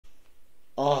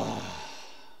Oh,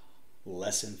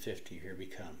 lesson 50, here we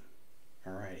come.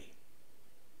 Alrighty,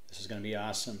 this is going to be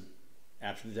awesome.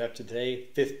 After today,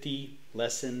 50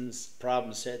 lessons,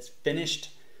 problem sets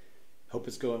finished. Hope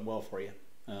it's going well for you.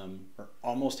 We're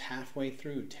almost halfway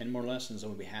through. 10 more lessons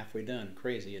and we'll be halfway done.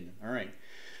 Crazy, isn't it? All right,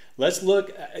 let's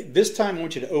look. This time I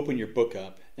want you to open your book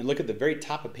up and look at the very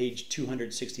top of page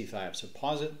 265. So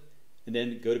pause it and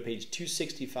then go to page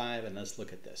 265 and let's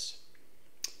look at this.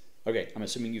 Okay, I'm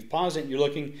assuming you've paused it and you're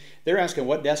looking. They're asking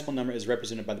what decimal number is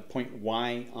represented by the point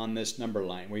Y on this number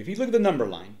line. Well, if you look at the number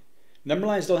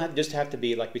lines don't just have to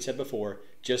be, like we said before,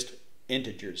 just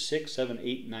integers, 6, 7,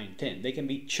 8, 9, 10. They can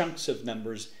be chunks of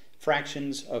numbers,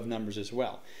 fractions of numbers as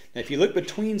well. Now, if you look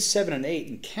between 7 and 8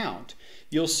 and count,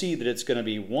 you'll see that it's going to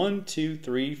be 1, 2,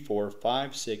 3, 4,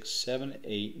 5, 6, 7,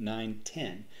 8, 9,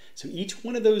 10. So each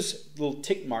one of those little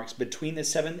tick marks between the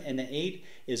 7 and the 8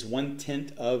 is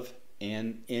 1/10 of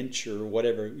an inch or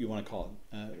whatever you want to call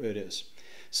it is.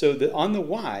 So on the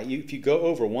Y, if you go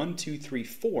over 1, 2, 3,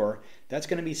 4, that's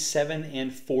going to be 7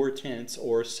 4/10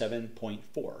 or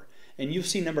 7.4. And you'll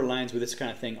see number lines with this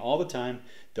kind of thing all the time.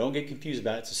 Don't get confused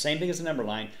about it. It's the same thing as a number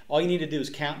line. All you need to do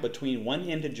is count between one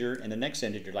integer and the next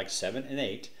integer, like 7 and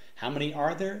 8. How many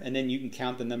are there? And then you can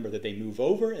count the number that they move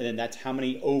over, and then that's how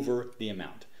many over the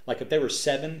amount. Like if there were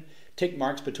 7 tick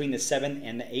marks between the 7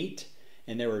 and the 8,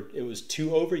 and it was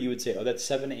 2 over, you would say, oh, that's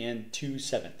 7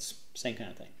 2/7. Same kind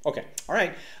of thing. Okay, all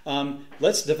right.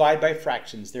 Let's divide by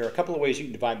fractions. There are a couple of ways you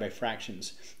can divide by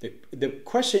fractions. The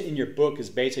question in your book is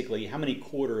basically how many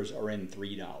quarters are in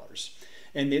 $3.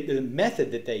 And the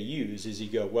method that they use is you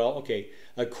go, well, okay,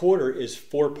 a quarter is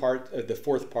the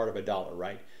fourth part of a dollar,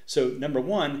 right? So number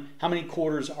one, how many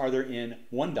quarters are there in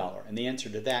 $1? And the answer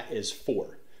to that is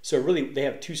 4. So really, they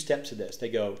have 2 steps to this. They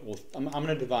go, well, I'm going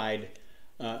to divide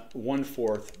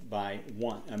 1/4 by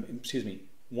 1.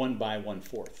 1 by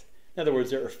 1/4. In other words,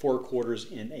 there are 4 quarters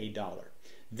in a dollar.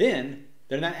 Then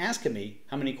they're not asking me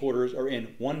how many quarters are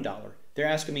in $1. They're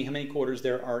asking me how many quarters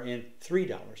there are in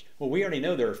 $3. Well, we already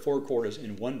know there are 4 quarters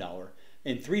in $1.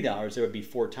 In $3, there would be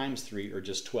 4 times 3, or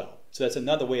just 12. So that's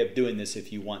another way of doing this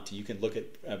if you want to. You can look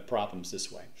at problems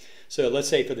this way. So let's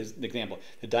say for this example,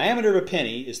 the diameter of a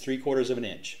penny is 3/4 of an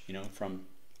inch, from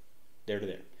there to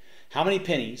there. How many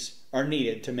pennies are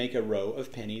needed to make a row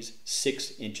of pennies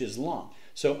 6 inches long?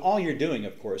 So all you're doing,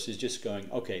 of course, is just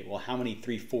going, okay, well, how many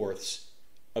 3/4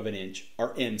 of an inch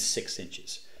are in 6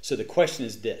 inches? So the question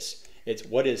is this. It's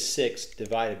what is 6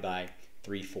 divided by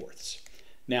 3/4?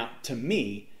 Now, to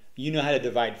me, you know how to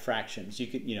divide fractions. You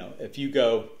could, if you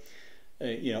go,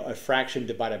 a fraction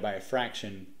divided by a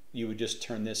fraction, you would just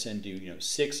turn this into,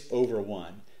 6 over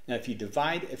 1. Now, if you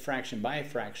divide a fraction by a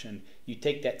fraction, you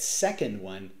take that second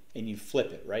one and you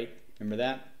flip it, right? Remember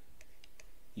that?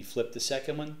 You flip the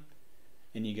second one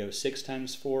and you go 6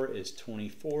 times 4 is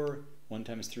 24. 1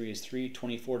 times 3 is 3.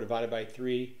 24 divided by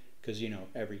 3, because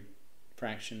every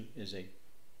fraction is a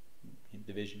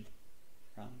division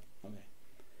problem. Okay.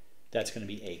 That's going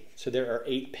to be 8. So there are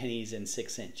 8 pennies in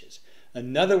 6 inches.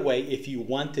 Another way, if you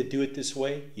want to do it this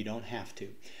way, you don't have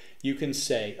to. You can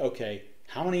say, okay,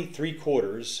 how many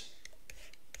 3/4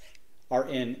 are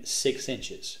in 6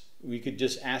 inches? We could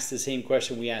just ask the same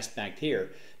question we asked back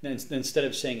here. Then instead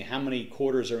of saying how many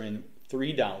quarters are in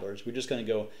 $3, we're just going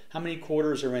to go how many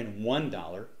quarters are in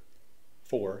 $1,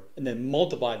 4, and then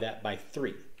multiply that by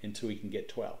 3 until we can get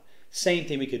 12. Same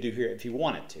thing we could do here if you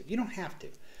wanted to. You don't have to.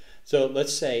 So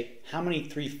let's say how many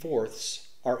 3/4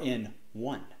 are in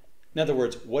 1? In other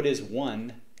words, what is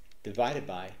 1 divided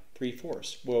by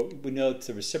 3/4? Well, we know it's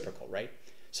the reciprocal, right?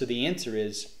 So the answer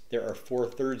is there are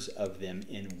 4/3 of them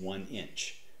in 1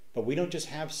 inch. But we don't just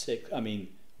have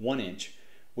 1 inch.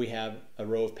 We have a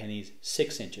row of pennies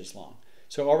 6 inches long.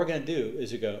 So all we're going to do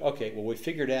is go, okay, well, we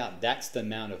figured out that's the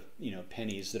amount of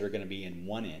pennies that are going to be in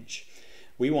 1 inch.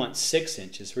 We want 6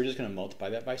 inches. So we're just going to multiply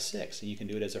that by 6, and you can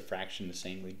do it as a fraction the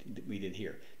same we did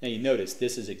here. Now you notice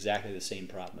this is exactly the same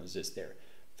problem as this there.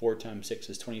 4 times 6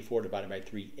 is 24 divided by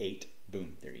 3, 8.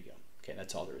 Boom, there you go. Okay,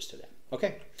 that's all there is to that.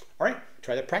 Okay, all right,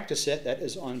 try the practice set. That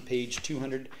is on page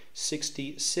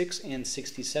 266 and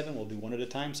 67. We'll do one at a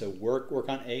time, so work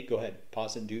on A. Go ahead,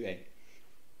 pause it and do A.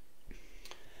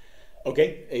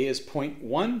 Okay, A is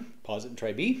 0.1. Pause it and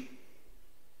try B.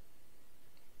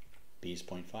 B is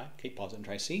 0.5. Okay, pause it and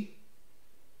try C.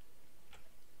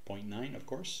 0.9, of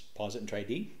course. Pause it and try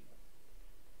D.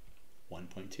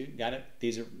 1.2. Got it?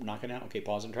 These are knocking out. Okay,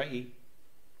 pause and try E.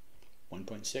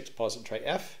 1.6. Pause and try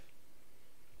F.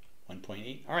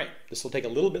 1.8. All right, this will take a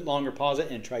little bit longer. Pause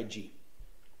it and try G.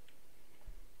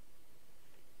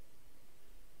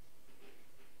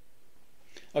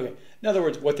 Okay, in other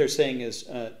words, what they're saying is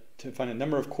to find a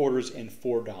number of quarters in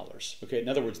 $4. Okay, in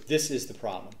other words, this is the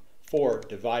problem. 4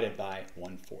 divided by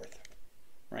 1/4,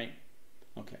 right?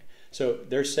 Okay, so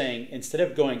they're saying instead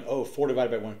of going, oh, 4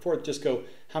 divided by 1/4, just go,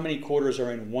 how many quarters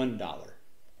are in $1?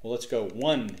 Well, let's go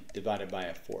 1 divided by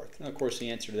 1/4. And of course, the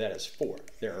answer to that is 4.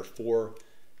 There are 4,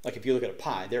 like if you look at a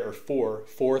pie, there are 4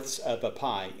 fourths of a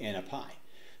pie in a pie.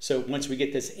 So once we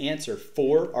get this answer,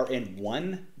 4 are in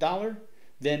 $1,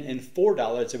 then in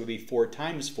 $4, it would be 4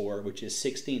 times 4, which is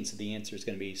 16. So the answer is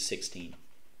going to be 16.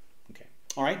 Okay.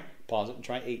 All right. Pause it and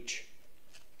try H.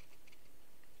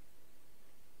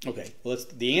 Okay. Well,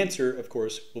 the answer, of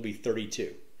course, will be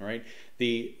 32. All right.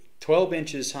 The 12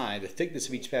 inches high, the thickness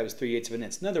of each pad is 3/8 of an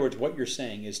inch. In other words, what you're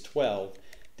saying is 12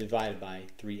 divided by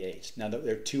 3/8. Now,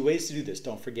 there are 2 ways to do this.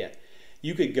 Don't forget.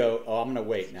 You could go, oh, I'm going to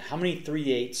wait. Now, how many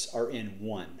 3/8 are in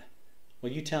 1?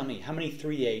 Well, you tell me, how many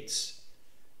 3/8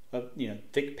 of,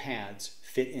 thick pads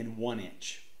fit in 1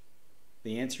 inch?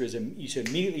 The answer is, you should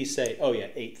immediately say, oh yeah,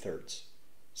 8/3.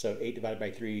 So 8 divided by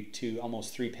 3,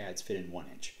 almost 3 pads fit in 1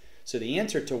 inch. So the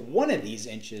answer to one of these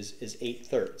inches is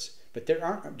 8/3. But there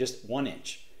aren't just 1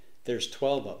 inch. There's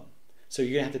 12 of them. So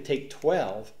you're going to have to take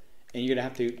 12 and you're going to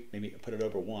have to maybe put it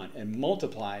over 1 and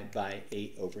multiply by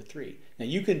 8/3. Now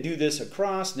you can do this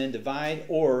across and then divide,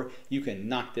 or you can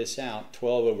knock this out,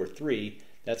 12/3.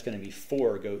 That's going to be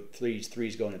 4,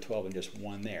 3's going to 12 and just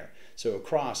 1 there. So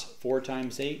across 4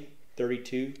 times 8,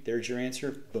 32, there's your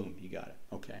answer. Boom, you got it.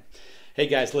 Okay. Hey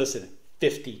guys, listen,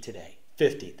 50 today.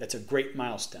 50, that's a great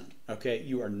milestone. Okay,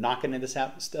 you are knocking this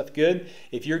out stuff good.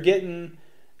 If you're getting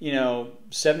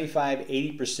 75,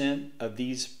 80% of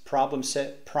these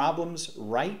problems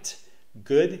right,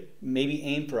 good. Maybe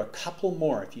aim for a couple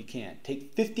more if you can.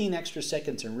 Take 15 extra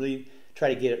seconds and really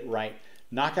try to get it right.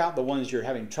 Knock out the ones you're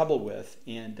having trouble with,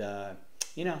 and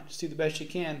just do the best you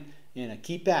can, and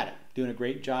keep at it. Doing a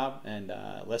great job, and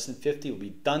lesson 50 will be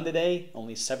done today.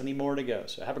 Only 70 more to go.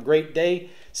 So have a great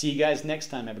day. See you guys next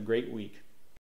time. Have a great week.